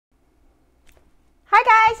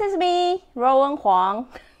Hi guys, it's me, Ruowen Huang.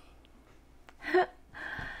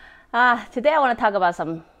 Today I want to talk about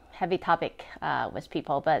some heavy topic with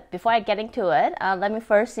people, but before I get into it, let me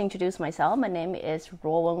first introduce myself. My name is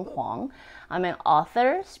Ruowen Huang. I'm an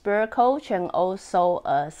author, spirit coach, and also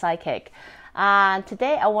a psychic.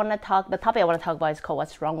 Today the topic I want to talk about is called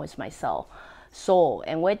What's Wrong with My Soul.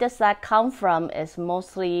 And where does that come from is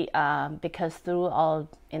mostly because through all,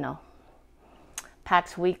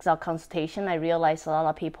 past weeks of consultation, I realized a lot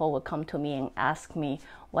of people would come to me and ask me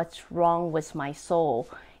what's wrong with my soul.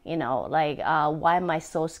 Why am I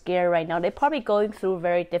so scared right now? They're probably going through a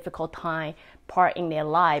very difficult part in their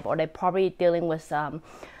life, or they're probably dealing with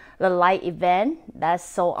the life event that's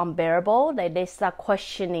so unbearable that they start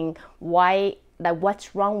questioning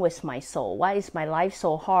what's wrong with my soul? Why is my life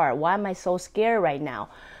so hard? Why am I so scared right now?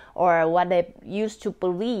 Or what they used to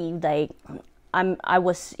believe, I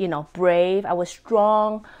was, brave, I was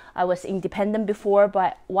strong, I was independent before,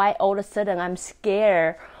 but why all of a sudden I'm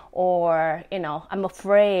scared, or, I'm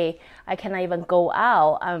afraid, I cannot even go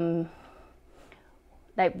out.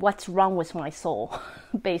 What's wrong with my soul,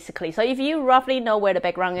 basically. So if you roughly know where the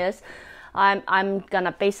background is, I'm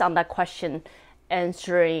gonna, based on that question,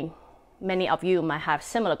 answering, many of you might have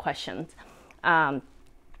similar questions.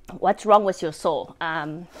 What's wrong with your soul?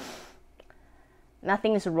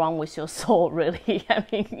 Nothing is wrong with your soul, really. I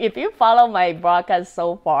mean, if you follow my broadcast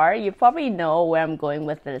so far, you probably know where I'm going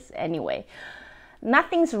with this anyway.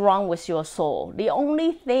 Nothing's wrong with your soul. The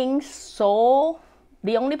only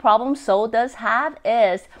problem soul does have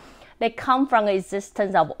is they come from the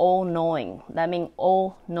existence of all-knowing. That means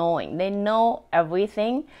all-knowing. They know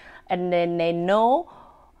everything, and then they know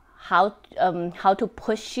how to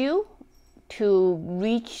push you to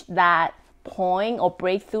reach that point or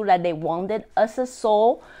breakthrough that they wanted as a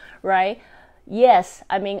soul, right? Yes,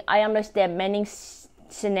 I mean, I understand many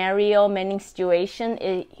scenario, many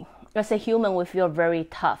situation. As a human, we feel very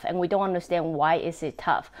tough, and we don't understand why is it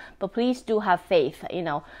tough. But please do have faith.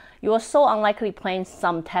 You are so unlikely playing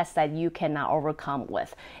some test that you cannot overcome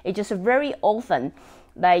with. It's just very often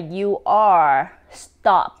that you are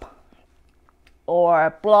stopped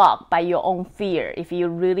or blocked by your own fear. If you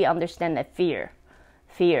really understand that fear.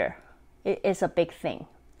 It is a big thing.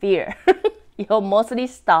 Fear. You'll mostly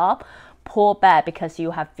stop, pull back because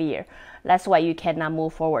you have fear. That's why you cannot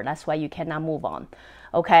move forward. That's why you cannot move on.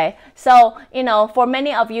 Okay? So, for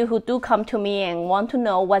many of you who do come to me and want to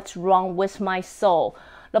know what's wrong with my soul,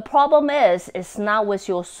 the problem is, it's not with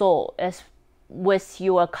your soul. It's with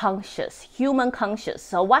your human conscious.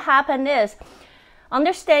 So what happened is,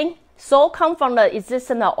 understand, soul comes from the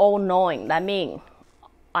existence of all-knowing. That means,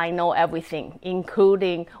 I know everything,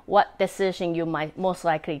 including what decision you might most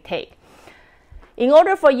likely take. In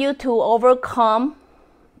order for you to overcome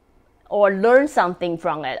or learn something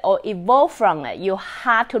from it or evolve from it, you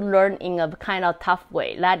have to learn in a kind of tough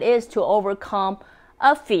way. That is to overcome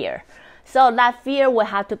a fear. So that fear will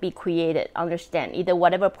have to be created. Understand, either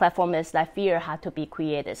whatever platform is, that fear has to be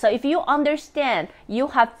created. So if you understand you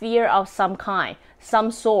have fear of some kind, some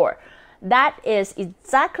sort, that is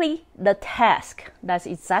exactly the task. That's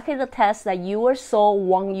exactly the task that your soul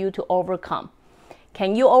wants you to overcome.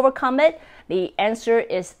 Can you overcome it? The answer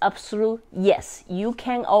is absolute yes. You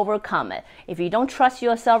can overcome it. If you don't trust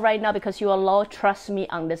yourself right now because you are low, trust me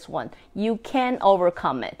on this one. You can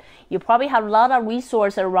overcome it. You probably have a lot of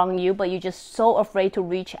resources around you, but you're just so afraid to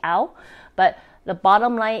reach out. But the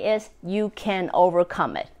bottom line is you can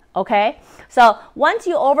overcome it. Okay, so once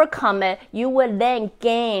you overcome it, you will then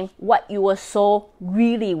gain what your soul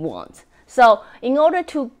really wants. So in order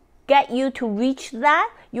to get you to reach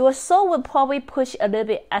that, your soul will probably push a little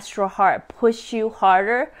bit extra hard, push you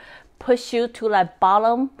harder, push you to that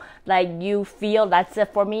bottom, like you feel that's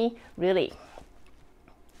it for me. Really,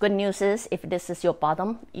 good news is, if this is your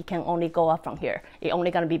bottom, you can only go up from here. It's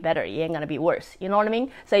only gonna be better. It ain't gonna be worse. You know what I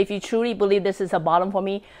mean? So if you truly believe this is a bottom for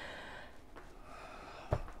me,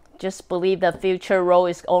 just believe the future road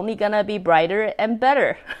is only gonna be brighter and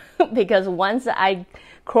better. Because once I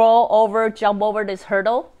jump over this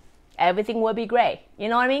hurdle, everything will be great. You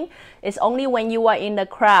know what I mean? It's only when you are in the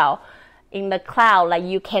cloud, like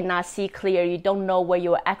you cannot see clear, you don't know where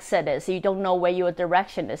your exit is, you don't know where your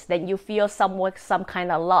direction is, then you feel some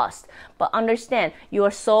kind of lost. But understand,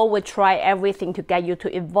 your soul will try everything to get you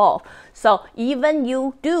to evolve. So even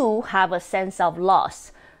you do have a sense of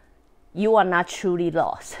loss, you are not truly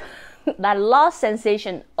lost. That lost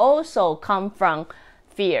sensation also comes from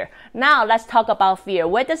fear. Now let's talk about fear.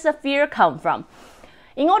 Where does the fear come from?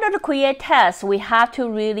 In order to create tests, we have to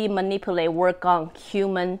really manipulate, work on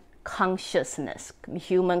human consciousness,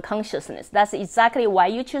 human consciousness. That's exactly why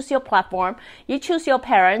you choose your platform, you choose your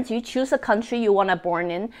parents, you choose the country you want to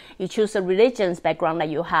born in, you choose the religion's background that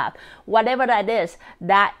you have. Whatever that is,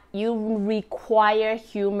 that you require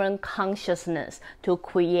human consciousness to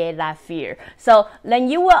create that fear. So then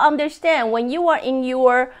you will understand when you are in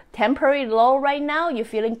your temporary low right now, you're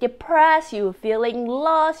feeling depressed, you're feeling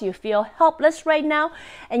lost, you feel helpless right now,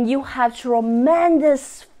 and you have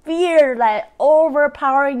tremendous fear like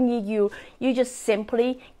overpowering you. You just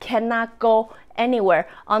simply cannot go anywhere.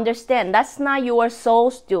 Understand, that's not your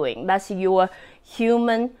soul's doing. That's your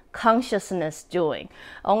human consciousness doing.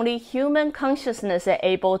 Only human consciousness is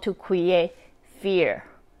able to create fear.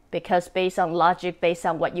 Because based on logic, based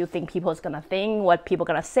on what you think people's gonna think, what people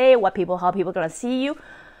gonna say, how people gonna see you,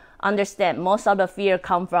 understand most of the fear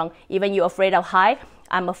come from even you're afraid of height.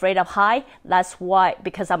 I'm afraid of height. That's why,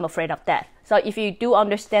 because I'm afraid of death. So if you do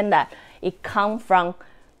understand that, it comes from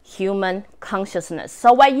human consciousness.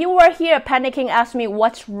 So when you were here panicking, ask me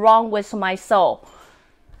what's wrong with my soul.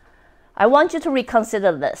 I want you to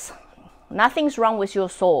reconsider this. Nothing's wrong with your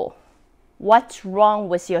soul. What's wrong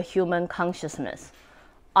with your human consciousness?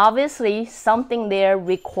 Obviously, something there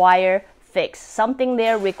require fix. Something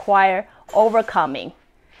there require overcoming.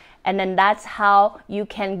 And then that's how you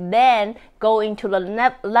can then go into the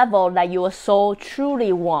level that your soul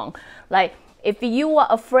truly want. Like, if you are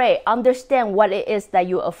afraid, understand what it is that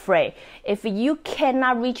you're afraid. If you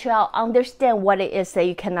cannot reach out, understand what it is that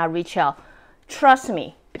you cannot reach out. Trust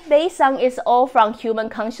me. Based on it's all from human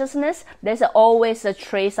consciousness, there's always a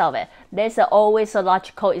trace of it. There's always a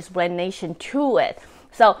logical explanation to it.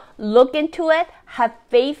 So look into it, have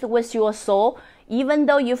faith with your soul. Even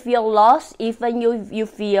though you feel lost, even you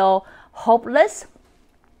feel hopeless,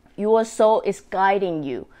 your soul is guiding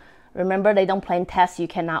you. Remember, they don't plan tests you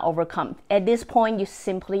cannot overcome. At this point, you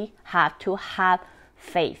simply have to have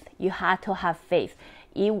faith. You have to have faith.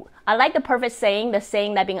 I like the perfect saying, the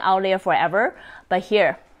saying that been out there forever. But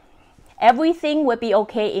here, everything will be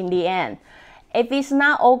okay in the end. If it's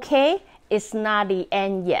not okay, it's not the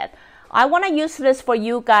end yet. I want to use this for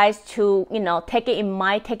you guys to, take it in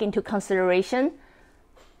mind, take into consideration.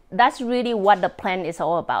 That's really what the plan is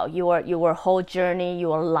all about. Your whole journey,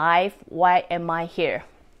 your life. Why am I here?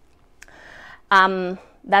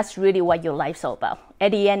 That's really what your life's all about.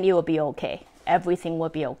 At the end, it will be okay. Everything will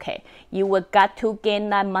be okay. You will got to gain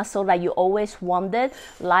that muscle that you always wanted,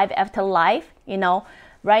 life after life.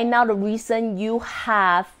 Right now, the reason you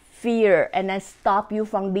have fear and then stop you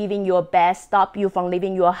from leaving your bed, stop you from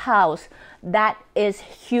leaving your house, that is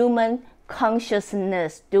human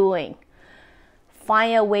consciousness doing.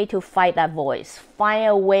 Find a way to fight that voice. Find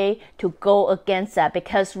a way to go against that.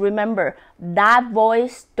 Because remember, that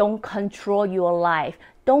voice don't control your life.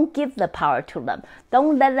 Don't give the power to them.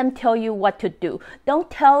 Don't let them tell you what to do.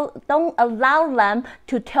 Don't allow them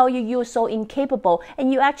to tell you you're so incapable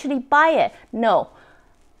and you actually buy it. No,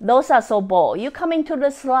 those are so bold. You come into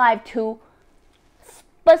this life to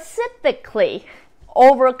specifically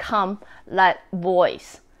overcome that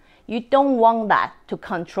voice. You don't want that to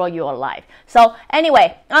control your life. So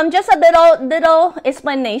anyway, just a little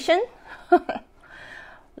explanation,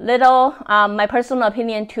 my personal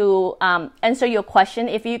opinion to answer your question.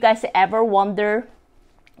 If you guys ever wonder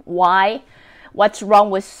what's wrong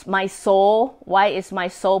with my soul, why is my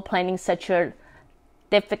soul planning such a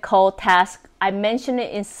difficult task? I mentioned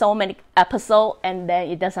it in so many episodes, and then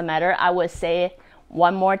it doesn't matter. I will say it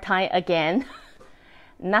one more time again.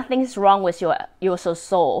 Nothing's wrong with your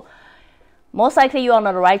soul. Most likely you're on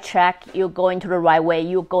the right track, you're going to the right way,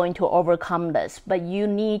 you're going to overcome this. But you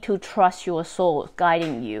need to trust your soul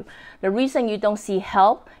guiding you. The reason you don't see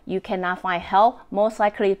help, you cannot find help, most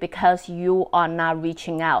likely because you are not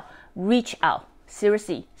reaching out. Reach out.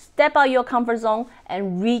 Seriously, step out your comfort zone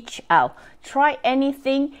and reach out. Try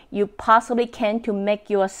anything you possibly can to make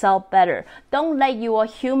yourself better. Don't let your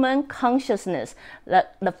human consciousness,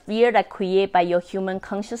 the fear that created by your human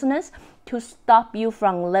consciousness, to stop you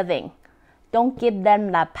from living. Don't give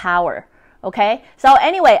them that power. Okay? So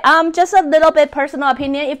anyway, just a little bit personal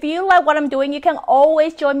opinion. If you like what I'm doing, you can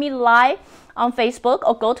always join me live on Facebook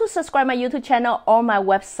or go to subscribe my YouTube channel or my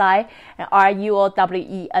website,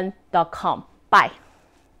 ruowen.com. Bye.